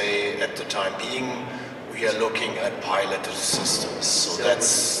would say at the time being, we are looking at piloted systems. So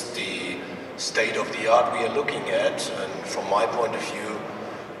that's the state of the art we are looking at. And from my point of view,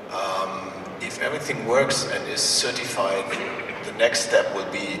 if everything works and is certified, the next step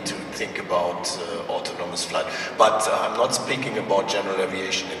will be to think about autonomous flight. But I'm not speaking about general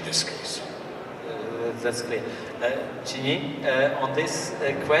aviation in this case. That's clear. Qinyin, on this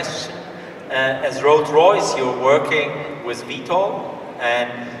question, as Rolls-Royce, you're working with VTOL,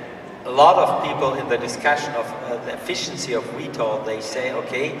 and a lot of people in the discussion of the efficiency of VTOL, they say,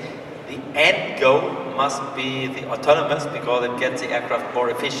 okay, the end goal must be the autonomous because it gets the aircraft more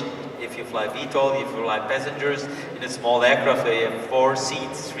efficient. If you fly VTOL, if you fly passengers in a small aircraft where you have 4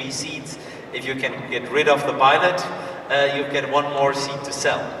 seats, 3 seats, if you can get rid of the pilot, you get 1 more seat to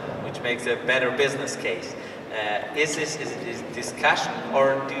sell, which makes a better business case. Is this discussion,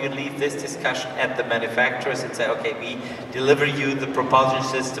 or do you leave this discussion at the manufacturers and say, okay, we deliver you the propulsion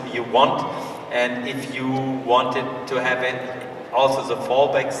system you want, and if you wanted to have it, also the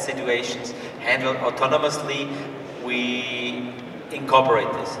fallback situations handled autonomously, we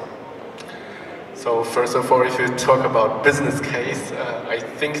incorporate this? So first of all, if you talk about business case, I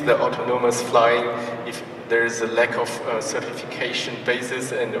think the autonomous flying, if there is a lack of certification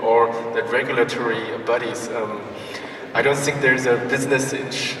basis and or the regulatory bodies, I don't think there's a business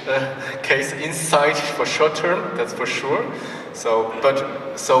case inside for short term, that's for sure.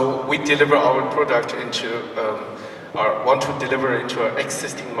 So we deliver our product into, want to deliver into an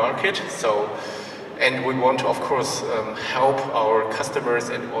existing market. And we want to, of course, help our customers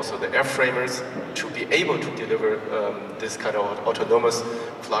and also the airframers to be able to deliver this kind of autonomous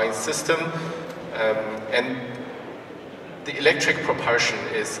flying system. And the electric propulsion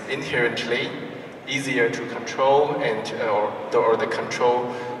is inherently easier to control, and or the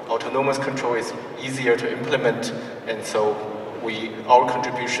autonomous control is easier to implement. And so our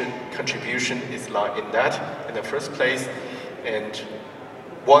contribution is in that in the first place. And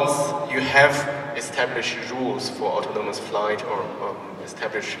once you have established rules for autonomous flight or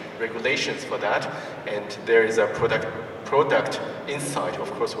established regulations for that, and there is a product inside,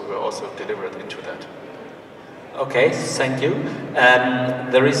 of course, we will also deliver it into that. Okay, thank you.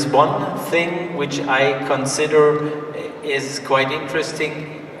 There is one thing which I consider is quite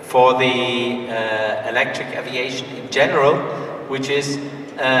interesting for the electric aviation in general, which is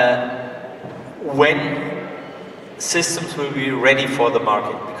when systems will be ready for the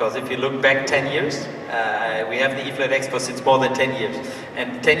market. Because if you look back 10 years, we have the e-flight-expo since more than 10 years.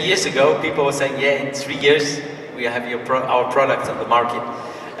 And 10 years ago, people were saying, yeah, in 3 years, we have our products on the market.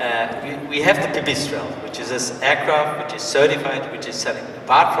 We have the Pipistrel, which is this aircraft which is certified, which is selling.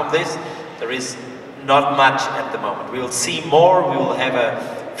 Apart from this, there is not much at the moment. We will see more. We will have a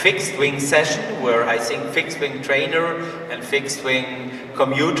fixed wing session where I think fixed wing trainer and fixed wing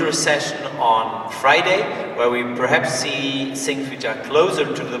commuter session on Friday, where we perhaps see things which are closer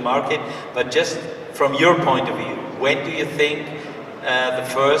to the market. But just from your point of view, when do you think the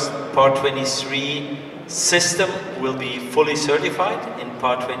first Part 23 system will be fully certified in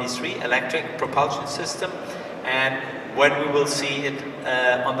Part 23, electric propulsion system, and when we will see it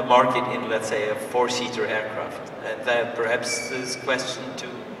on the market in, let's say, a 4-seater aircraft? And then perhaps this question to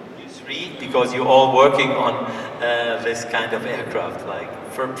you three, because you're all working on this kind of aircraft, like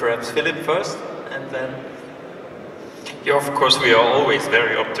perhaps Philip first, and then... Yeah, of course, we are always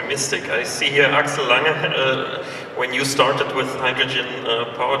very optimistic. I see here Axel Lange, when you started with hydrogen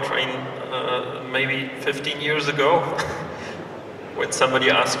powertrain maybe 15 years ago, when somebody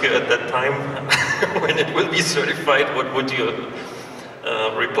asked you at that time when it will be certified, what would you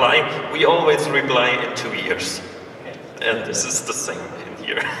reply? We always reply in 2 years. And this is the same in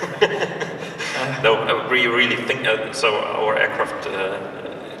here. No, we really think so. Our aircraft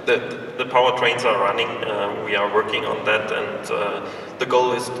the powertrains are running. We are working on that, and the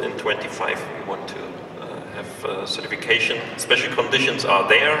goal is in 25 we want to have certification. Special conditions are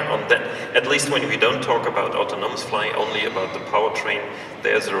there on that. At least when we don't talk about autonomous fly, only about the powertrain,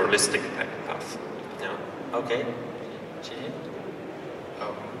 there's a realistic path. Yeah. Okay.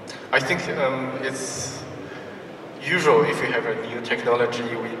 I think it's usual if you have a new technology,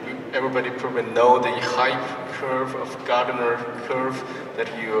 everybody probably know the hype curve of Gardner curve, that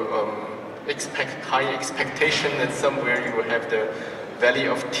you expect high expectation that somewhere you will have the valley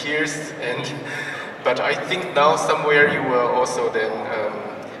of tears, but I think now somewhere you will also then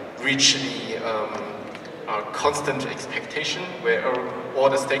reach the constant expectation where all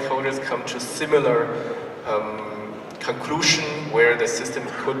the stakeholders come to similar conclusion where the system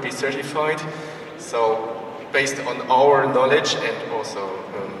could be certified. So based on our knowledge and also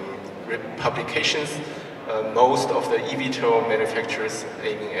publications, most of the eVTOL manufacturers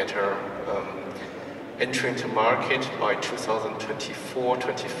aiming at entering to market by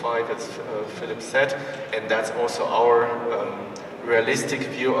 2024-25, as Philip said, and that's also our realistic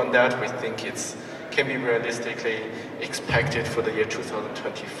view on that. We think it can be realistically expected for the year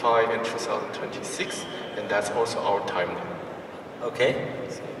 2025 and 2026, and that's also our timeline. Okay.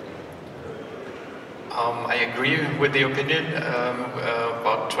 I agree with the opinion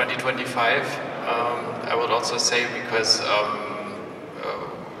about 2025. I would also say, because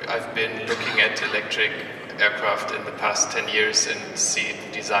I've been looking at electric aircraft in the past 10 years and see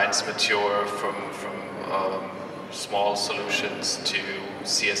designs mature from small solutions to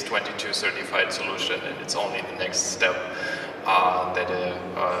CS22 certified solution, and it's only the next step that a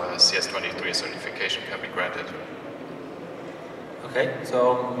CS23 certification can be granted. Okay,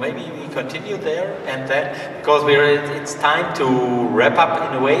 so maybe we continue there, and then, because it's time to wrap up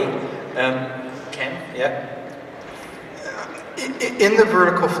in a way. Ken, yeah? In the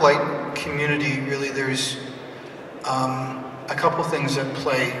vertical flight community, really, there's a couple things at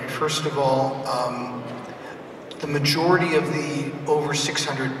play. First of all, the majority of the over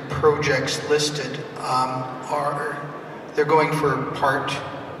 600 projects listed they're going for Part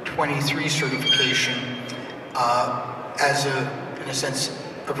 23 certification as in a sense,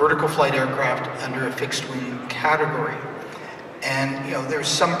 a vertical flight aircraft under a fixed wing category. And there's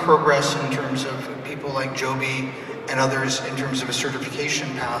some progress in terms of people like Joby and others in terms of a certification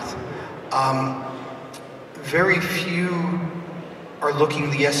path. Very few are looking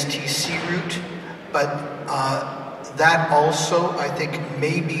the STC route, but that also, I think,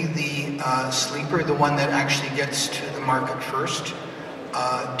 may be the sleeper, the one that actually gets to the market first.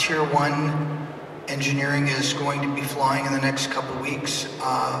 Tier 1 engineering is going to be flying in the next couple of weeks.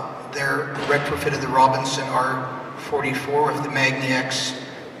 They're retrofitted the Robinson R44 with the Magni-X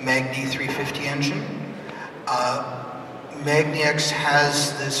Magni 350 engine. Magni-X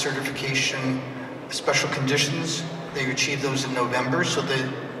has the certification special conditions. They achieved those in November, so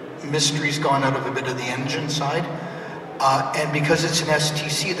the mystery's gone out of a bit of the engine side. And because it's an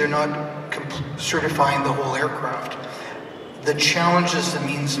STC, they're not certifying the whole aircraft. The challenge is the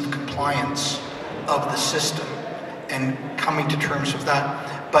means of compliance of the system and coming to terms with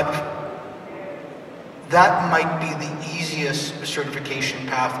that. But that might be the easiest certification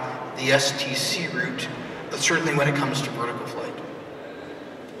path, the STC route, but certainly when it comes to vertical flight.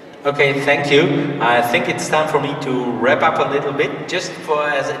 Okay, thank you. I think it's time for me to wrap up a little bit. Just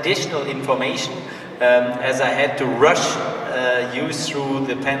as additional information, as I had to rush you through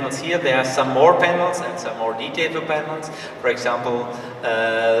the panels here, there are some more panels and some more detailed panels. For example,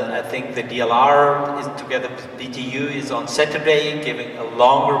 I think the DLR is together with BTU is on Saturday giving a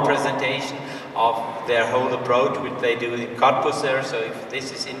longer presentation of their whole approach, which they do in Cottbus there. So if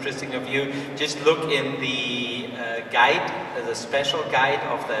this is interesting of you, just look in the guide, the special guide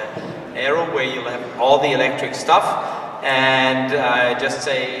of the aero, where you'll have all the electric stuff. And I just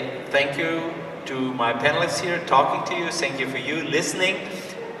say thank you to my panelists here talking to you. Thank you for you listening.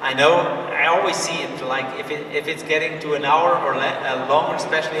 I know I always see it like if it's getting to an hour or longer,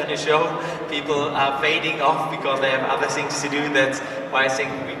 especially on the show, people are fading off because they have other things to do. That's why I think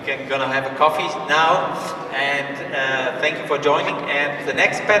we're gonna have a coffee now. And thank you for joining. And the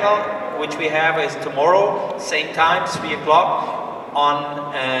next panel, which we have, is tomorrow, same time, 3 o'clock.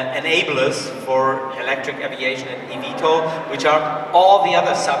 On enablers for electric aviation and eVTOL, which are all the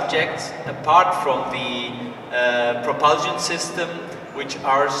other subjects apart from the propulsion system, which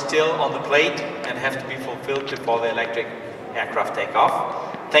are still on the plate and have to be fulfilled before the electric aircraft take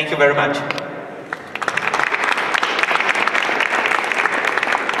off. Thank you very much.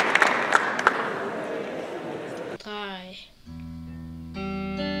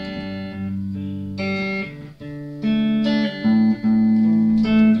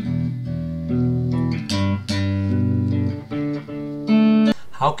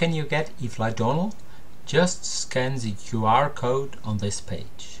 How can you get e-Flight Journal? Just scan the QR code on this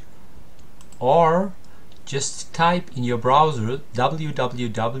page. Or just type in your browser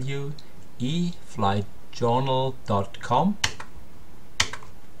www.e-flight-journal.com.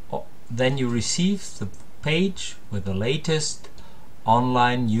 Then you receive the page with the latest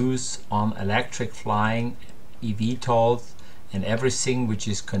online news on electric flying, eVTOLs, and everything which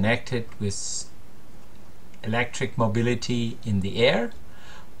is connected with electric mobility in the air.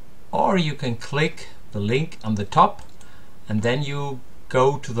 Or you can click the link on the top and then you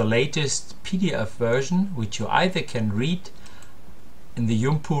go to the latest PDF version, which you either can read in the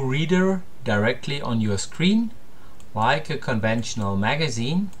Yumpu reader directly on your screen like a conventional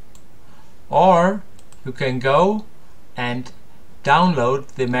magazine, or you can go and download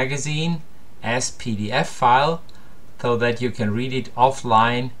the magazine as PDF file so that you can read it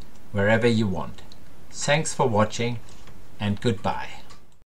offline wherever you want. Thanks for watching and goodbye.